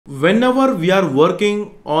Whenever we are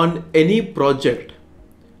working on any project,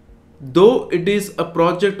 though it is a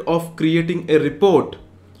project of creating a report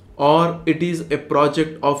or it is a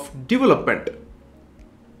project of development,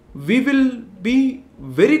 we will be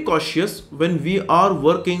very cautious when we are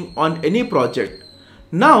working on any project.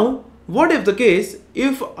 Now, what if the case,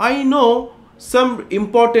 if I know some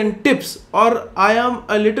important tips or I am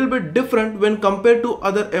a little bit different when compared to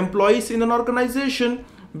other employees in an organization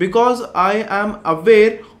because I am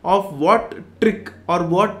aware of what trick or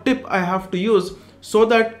what tip I have to use so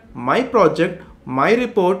that my project, my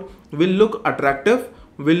report will look attractive,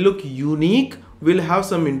 will look unique, will have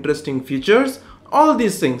some interesting features, all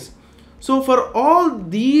these things. So for all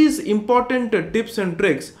these important tips and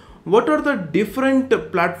tricks, what are the different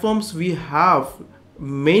platforms we have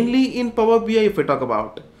mainly in Power BI if we talk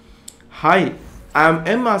about? Hi, I am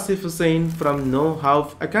M. Asif Hussain from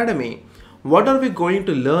KnowHow Academy. What are we going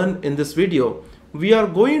to learn in this video? We are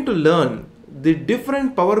going to learn the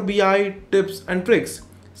different Power BI tips and tricks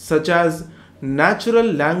such as natural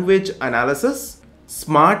language analysis,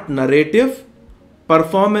 smart narrative,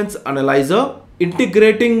 performance analyzer,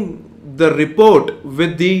 integrating the report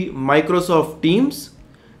with the Microsoft Teams,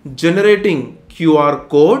 generating QR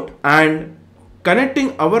code, and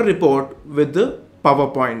connecting our report with the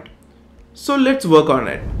PowerPoint. So let's work on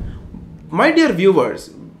it. My dear viewers,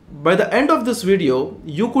 by the end of this video,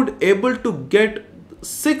 you could able to get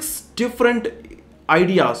 6 different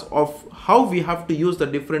ideas of how we have to use the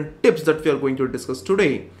different tips that we are going to discuss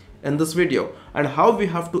today in this video and how we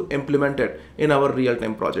have to implement it in our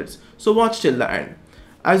real-time projects. So watch till the end.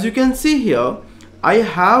 As you can see here, I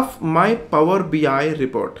have my Power BI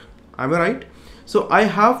report. Am I right? So I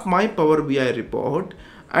have my Power BI report,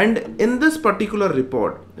 and in this particular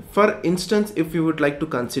report, for instance, if you would like to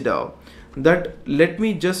consider that, let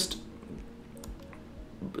me just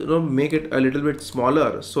make it a little bit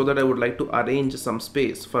smaller so that I would like to arrange some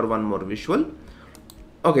space for one more visual.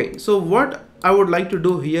 Okay, so what I would like to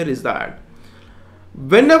do here is that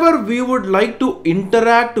whenever we would like to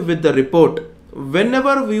interact with the report,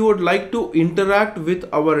 whenever we would like to interact with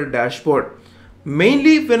our dashboard,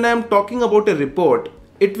 mainly when I am talking about a report,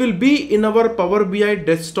 it will be in our Power BI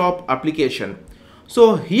desktop application.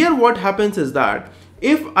 So here what happens is that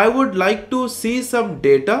if I would like to see some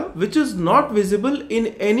data which is not visible in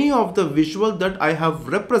any of the visual that I have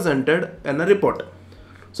represented in a report.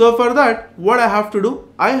 So for that, what I have to do,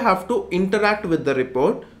 I have to interact with the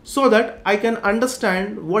report so that I can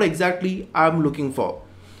understand what exactly I'm looking for.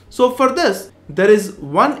 So for this, there is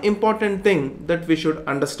one important thing that we should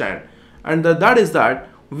understand, and that is that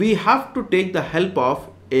we have to take the help of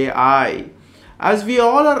AI. As we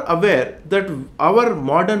all are aware that our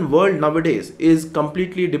modern world nowadays is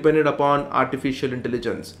completely dependent upon artificial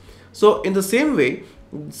intelligence. So in the same way,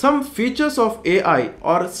 some features of AI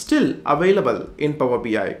are still available in Power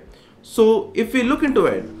BI. So if we look into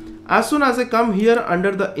it, as soon as I come here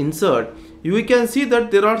under the insert, you can see that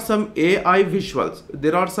there are some AI visuals.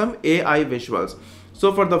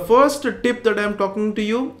 So for the first tip that I am talking to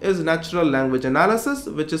you is natural language analysis,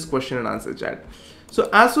 which is question and answer chat. So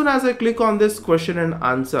as soon as I click on this question and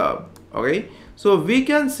answer, okay, so we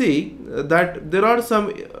can see that there are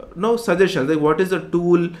some suggestions like what is the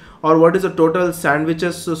tool or what is the total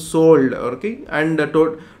sandwiches sold, okay, and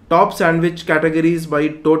top sandwich categories by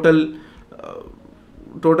total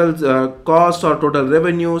cost or total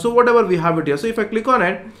revenue. So whatever we have it here. So if I click on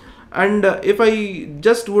it, and if I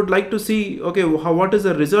just would like to see, okay, what is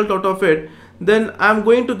the result out of it, then I'm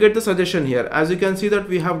going to get the suggestion here. As you can see that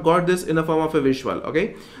we have got this in a form of a visual.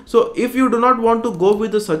 Okay, so if you do not want to go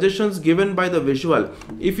with the suggestions given by the visual,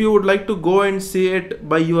 if you would like to go and see it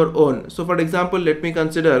by your own, so for example, let me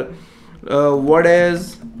consider what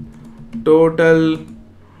is total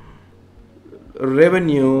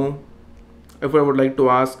revenue. If I would like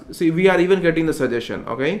to ask, see, we are even getting the suggestion.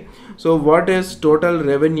 Okay, so what is total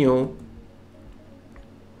revenue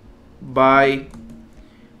by,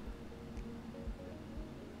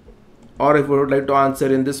 or if we would like to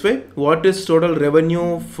answer in this way, what is total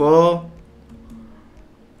revenue for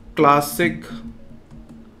classic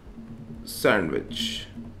sandwich?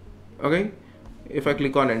 Okay, if I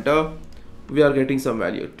click on enter, we are getting some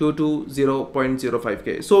value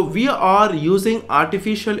 220.05k. So we are using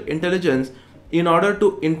artificial intelligence in order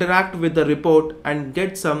to interact with the report and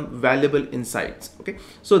get some valuable insights. Okay,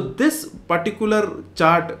 so this particular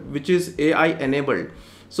chart, which is AI enabled,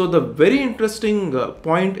 so the very interesting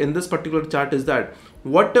point in this particular chart is that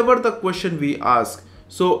whatever the question we ask,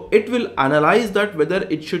 so it will analyze that whether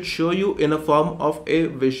it should show you in a form of a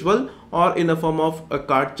visual or in a form of a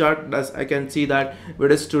card chart. As I can see that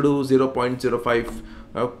it is to do 0.05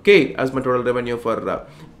 okay, as my total revenue for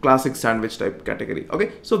classic sandwich type category.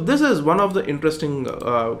 Okay, so this is one of the interesting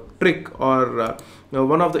trick or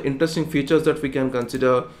one of the interesting features that we can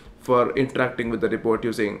consider for interacting with the report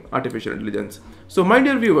using artificial intelligence. So my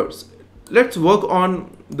dear viewers, let's work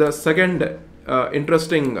on the second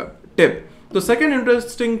interesting tip. The second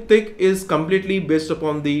interesting tip is completely based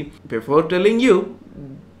upon before telling you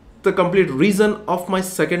the complete reason of my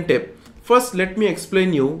second tip, first let me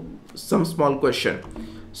explain you some small question.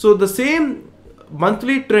 So the same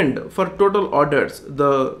monthly trend for total orders,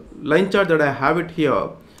 the line chart that I have it here,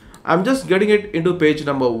 I'm just getting it into page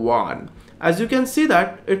number 1. As you can see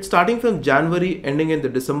that it's starting from January ending in the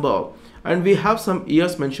December, and we have some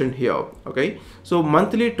years mentioned here. Okay, so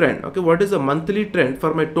monthly trend. Okay, what is the monthly trend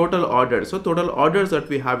for my total orders? So total orders that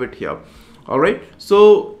we have it here. All right,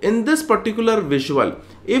 so in this particular visual,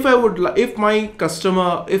 if my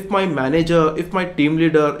customer, if my manager, if my team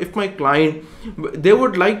leader, if my client, they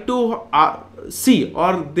would like to see,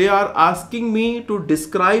 or they are asking me to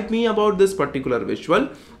describe me about this particular visual,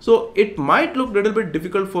 so it might look a little bit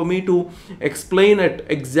difficult for me to explain it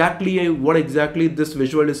exactly what exactly this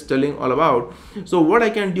visual is telling all about. So what I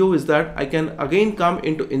can do is that I can again come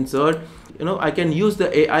into insert, I can use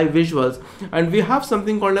the AI visuals, and we have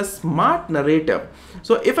something called a smart narrative.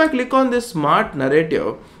 So if I click on this smart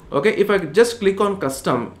narrative, okay, if I just click on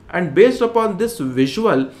custom, and based upon this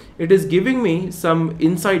visual, it is giving me some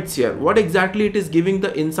insights here. What exactly it is giving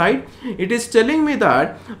the insight? It is telling me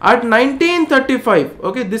that at 1935,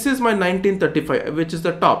 okay, this is my 1935, which is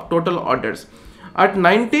the top total orders. At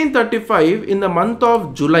 1935 in the month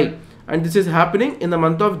of July, and this is happening in the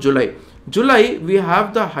month of July, we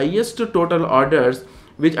have the highest total orders,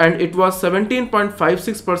 and it was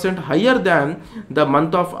 17.56% higher than the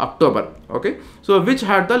month of October. Okay, so which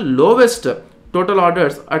had the lowest total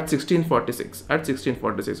orders at 1646.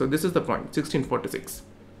 So this is the point, 1646.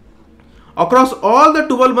 Across all the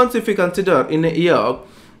 12 months, if we consider in a year,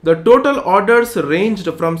 the total orders ranged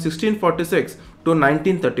from 1646 to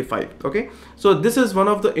 1935. Okay, so this is one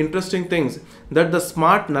of the interesting things that the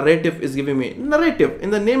smart narrative is giving me. Narrative, in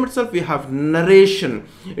the name itself we have narration.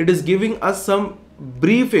 It is giving us some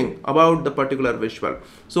briefing about the particular visual.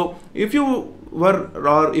 So if you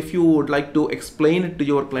would like to explain it to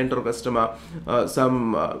your client or customer,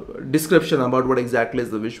 some description about what exactly is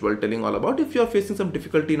the visual telling all about, if you are facing some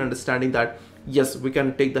difficulty in understanding that, yes, we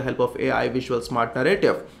can take the help of AI visual smart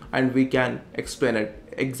narrative, and we can explain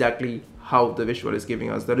it exactly how the visual is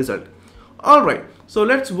giving us the result. All right, so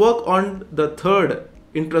let's work on the third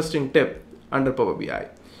interesting tip under Power BI.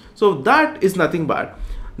 So that is nothing but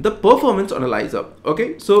the performance analyzer.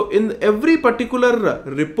 Okay, so in every particular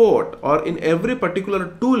report, or in every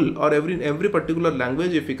particular tool, or in every particular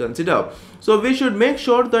language, if we consider, so we should make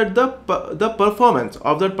sure that the performance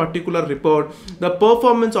of that particular report, the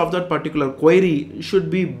performance of that particular query should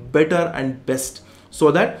be better and best, so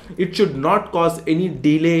that it should not cause any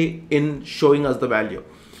delay in showing us the value.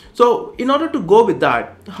 So in order to go with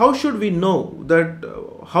that, how should we know that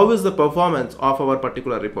how is the performance of our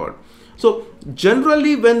particular report? So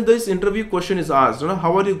generally when this interview question is asked,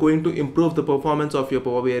 how are you going to improve the performance of your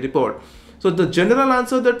Power BI report? So the general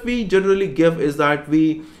answer that we generally give is that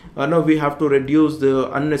we have to reduce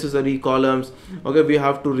the unnecessary columns. Okay, we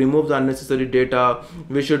have to remove the unnecessary data.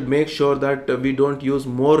 We should make sure that we don't use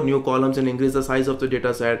more new columns and increase the size of the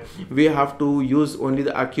data set. We have to use only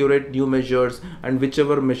the accurate new measures, and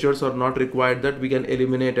whichever measures are not required, that we can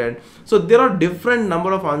eliminate. And so there are different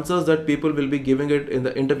number of answers that people will be giving it in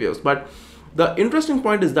the interviews. But the interesting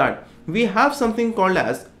point is that we have something called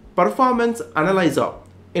as performance analyzer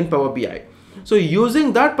in Power BI. So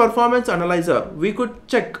using that performance analyzer, we could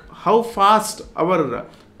check how fast our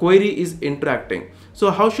query is interacting.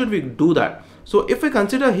 So how should we do that? So if we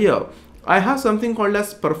consider here, I have something called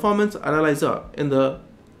as performance analyzer in the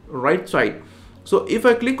right side. So if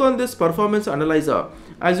I click on this performance analyzer,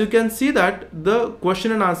 as you can see that the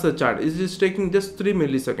question and answer chart is just taking just 3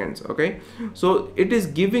 milliseconds. Okay, so it is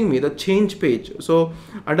giving me the change page. So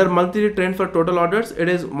under monthly trend for total orders, it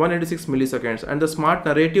is 186 milliseconds, and the smart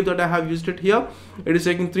narrative that I have used it here, it is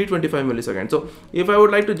taking 325 milliseconds. So if I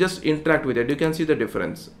would like to just interact with it, you can see the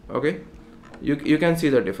difference. Okay, you can see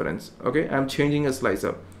the difference. Okay, I'm changing a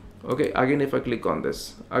slicer. Okay, again if I click on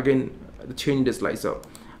this, again change the slicer.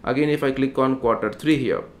 Again if I click on Q3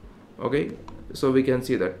 here, okay, so we can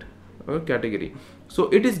see that category. So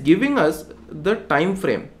it is giving us the time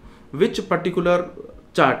frame, which particular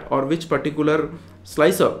chart or which particular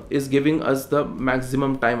slicer is giving us the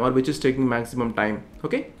maximum time, or which is taking maximum time.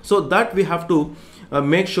 Okay, so that we have to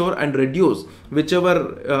make sure and reduce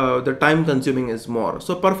whichever the time consuming is more.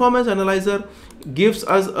 So performance analyzer gives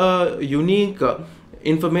us a unique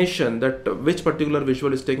information that which particular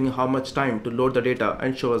visual is taking how much time to load the data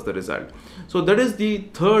and show us the result. So that is the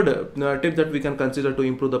third tip that we can consider to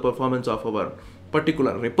improve the performance of our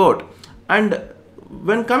particular report. And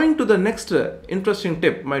when coming to the next interesting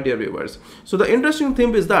tip, my dear viewers, so the interesting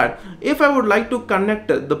thing is that if I would like to connect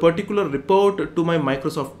the particular report to my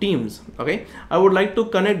Microsoft Teams, okay, I would like to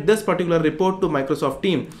connect this particular report to Microsoft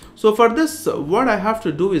Teams. So for this, what I have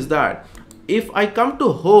to do is that if I come to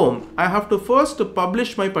home, I have to first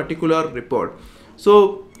publish my particular report.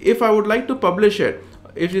 So if I would like to publish it,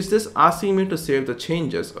 it is just asking me to save the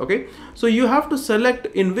changes. Okay, so you have to select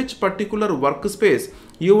in which particular workspace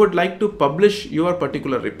you would like to publish your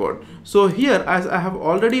particular report. So here, as I have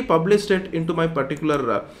already published it into my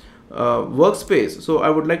particular workspace, so I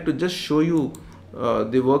would like to just show you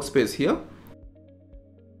the workspace here.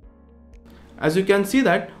 As you can see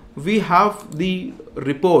that we have the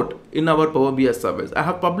report in our Power BI service. I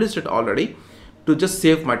have published it already to just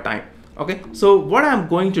save my time. Okay, so what I'm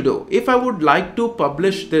going to do, if I would like to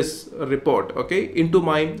publish this report, okay, into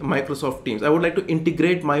my Microsoft Teams, I would like to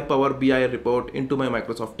integrate my Power BI report into my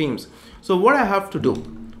Microsoft Teams. So what I have to do,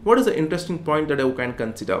 what is the interesting point that I can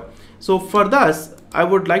consider? So for this, I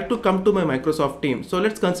would like to come to my Microsoft Teams. So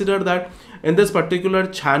let's consider that in this particular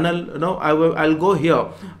channel, you know, I'll go here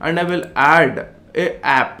and I will add a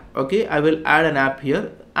app. Okay, I will add an app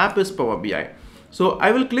here. App is Power BI. So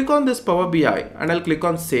I will click on this Power BI and I'll click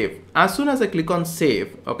on save. As soon as I click on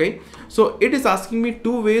save, okay, so it is asking me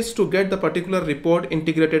two ways to get the particular report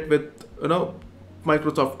integrated with, you know,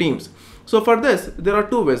 Microsoft Teams. So for this, there are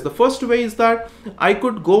two ways. The first way is that I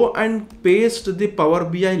could go and paste the Power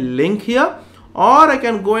BI link here, or I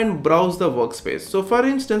can go and browse the workspace. So for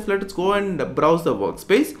instance, let's go and browse the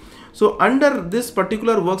workspace. So under this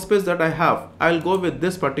particular workspace that I have, I'll go with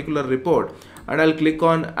this particular report and I'll click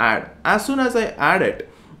on add. As soon as I add it,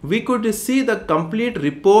 we could see the complete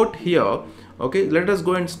report here. Okay, let us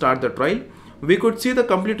go and start the trial. We could see the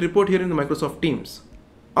complete report here in the Microsoft Teams.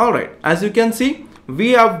 All right, as you can see,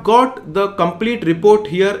 we have got the complete report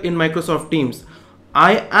here in Microsoft Teams.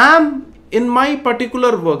 I am in my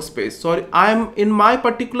particular workspace. Sorry, I am in my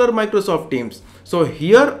particular Microsoft Teams. So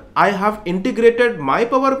here I have integrated my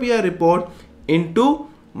Power BI report into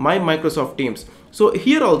my Microsoft Teams. So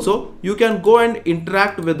here also you can go and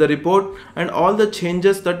interact with the report, and all the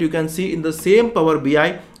changes that you can see in the same Power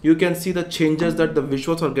BI, you can see the changes that the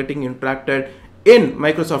visuals are getting interacted in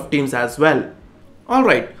Microsoft Teams as well. All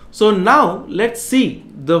right, so now let's see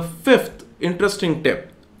the fifth interesting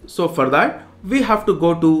tip. So for that, we have to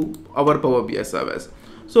go to our Power BI service.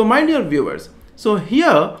 So my dear viewers, so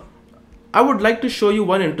here I would like to show you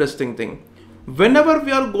one interesting thing. Whenever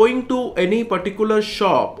we are going to any particular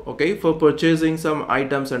shop, okay, for purchasing some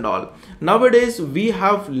items and all, nowadays we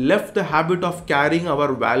have left the habit of carrying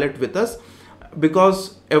our wallet with us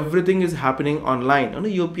because everything is happening online on a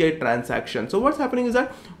UPI transaction. So what's happening is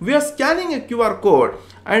that we are scanning a QR code,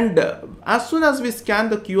 and as soon as we scan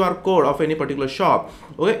the QR code of any particular shop,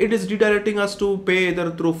 okay, it is redirecting us to pay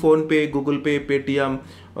either through Phone Pay, Google Pay, Paytm,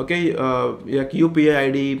 okay, UPI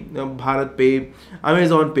ID, Bharat Pay,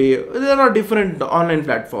 Amazon Pay. There are different online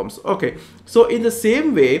platforms. Okay, so in the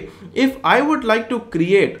same way, if I would like to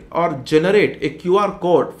create or generate a QR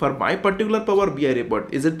code for my particular Power BI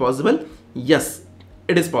report, is it possible? Yes,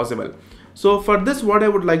 it is possible. So for this, what I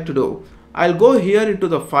would like to do, I'll go here into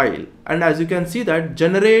the file, and as you can see that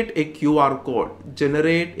generate a QR code,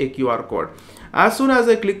 generate a QR code. As soon as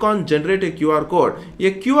I click on generate a QR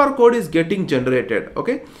code is getting generated.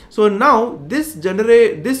 Okay, so now this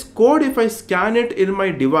code, if I scan it in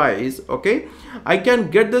my device, okay, I can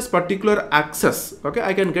get this particular access. Okay,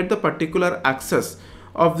 I can get the particular access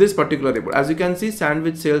of this particular report. As you can see,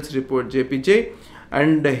 sandwich sales report JPJ,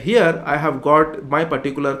 and here I have got my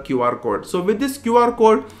particular QR code. So with this QR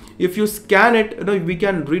code, if you scan it, you know, we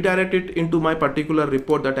can redirect it into my particular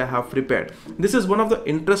report that I have prepared. This is one of the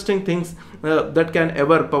interesting things that can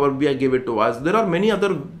ever Power BI give it to us. There are many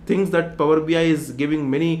other things that Power BI is giving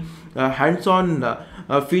many hands-on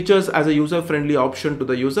features as a user-friendly option to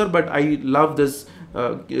the user, but I love this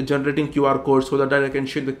generating QR code so that I can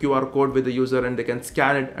share the QR code with the user and they can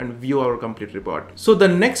scan it and view our complete report. So the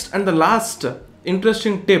next and the last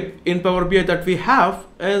interesting tip in Power BI that we have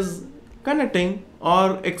is connecting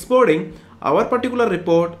or exporting our particular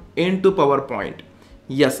report into PowerPoint.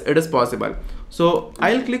 Yes, it is possible. So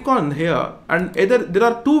I'll click on here, and either there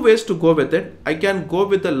are two ways to go with it. I can go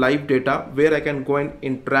with the live data where I can go and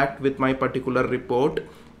interact with my particular report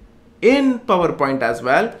in PowerPoint as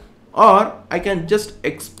well, or I can just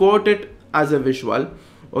export it as a visual,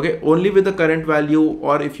 okay, only with the current value,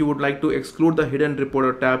 or if you would like to exclude the hidden report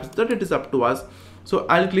or tabs, that it is up to us. So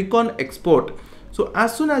I'll click on export. So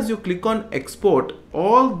as soon as you click on export,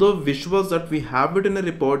 all the visuals that we have it in a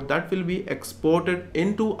report, that will be exported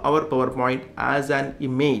into our PowerPoint as an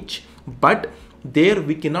image. But there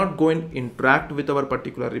we cannot go and interact with our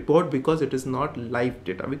particular report because it is not live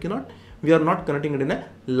data. We are not connecting it in a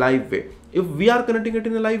live way. If we are connecting it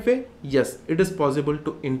in a live way, yes, it is possible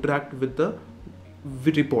to interact with the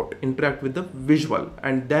report, interact with the visual,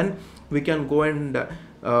 and then we can go and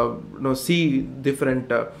see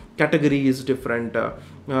different categories, different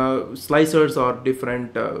slicers or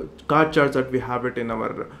different car charts that we have it in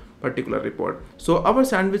our particular report. So our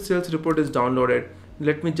sandwich sales report is downloaded.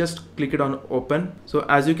 Let me just click it on open. So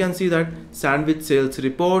as you can see that sandwich sales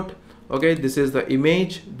report, okay, this is the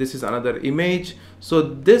image, this is another image. So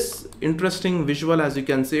this interesting visual, as you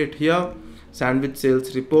can see it here, sandwich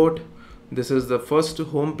sales report. This is the first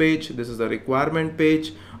home page, this is the requirement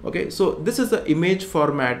page. Okay, so this is the image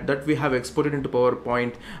format that we have exported into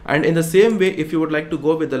PowerPoint. And in the same way, if you would like to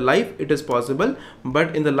go with the live, it is possible.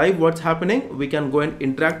 But in the live, what's happening, we can go and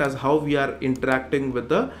interact as how we are interacting with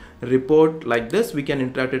the report like this. We can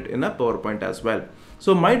interact it in a PowerPoint as well.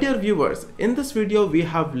 So my dear viewers, in this video, we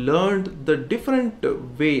have learned the different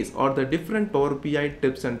ways or the different Power BI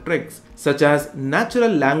tips and tricks, such as natural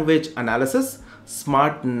language analysis,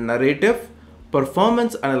 smart narrative,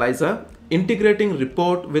 performance analyzer, integrating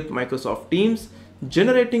report with Microsoft Teams,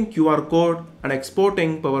 generating QR code, and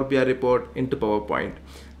exporting Power BI report into PowerPoint.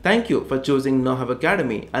 Thank you for choosing KnowHow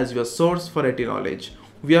Academy as your source for IT knowledge.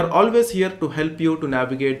 We are always here to help you to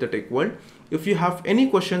navigate the tech world. If you have any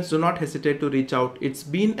questions, do not hesitate to reach out. It's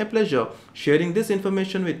been a pleasure sharing this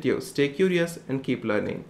information with you. Stay curious and keep learning.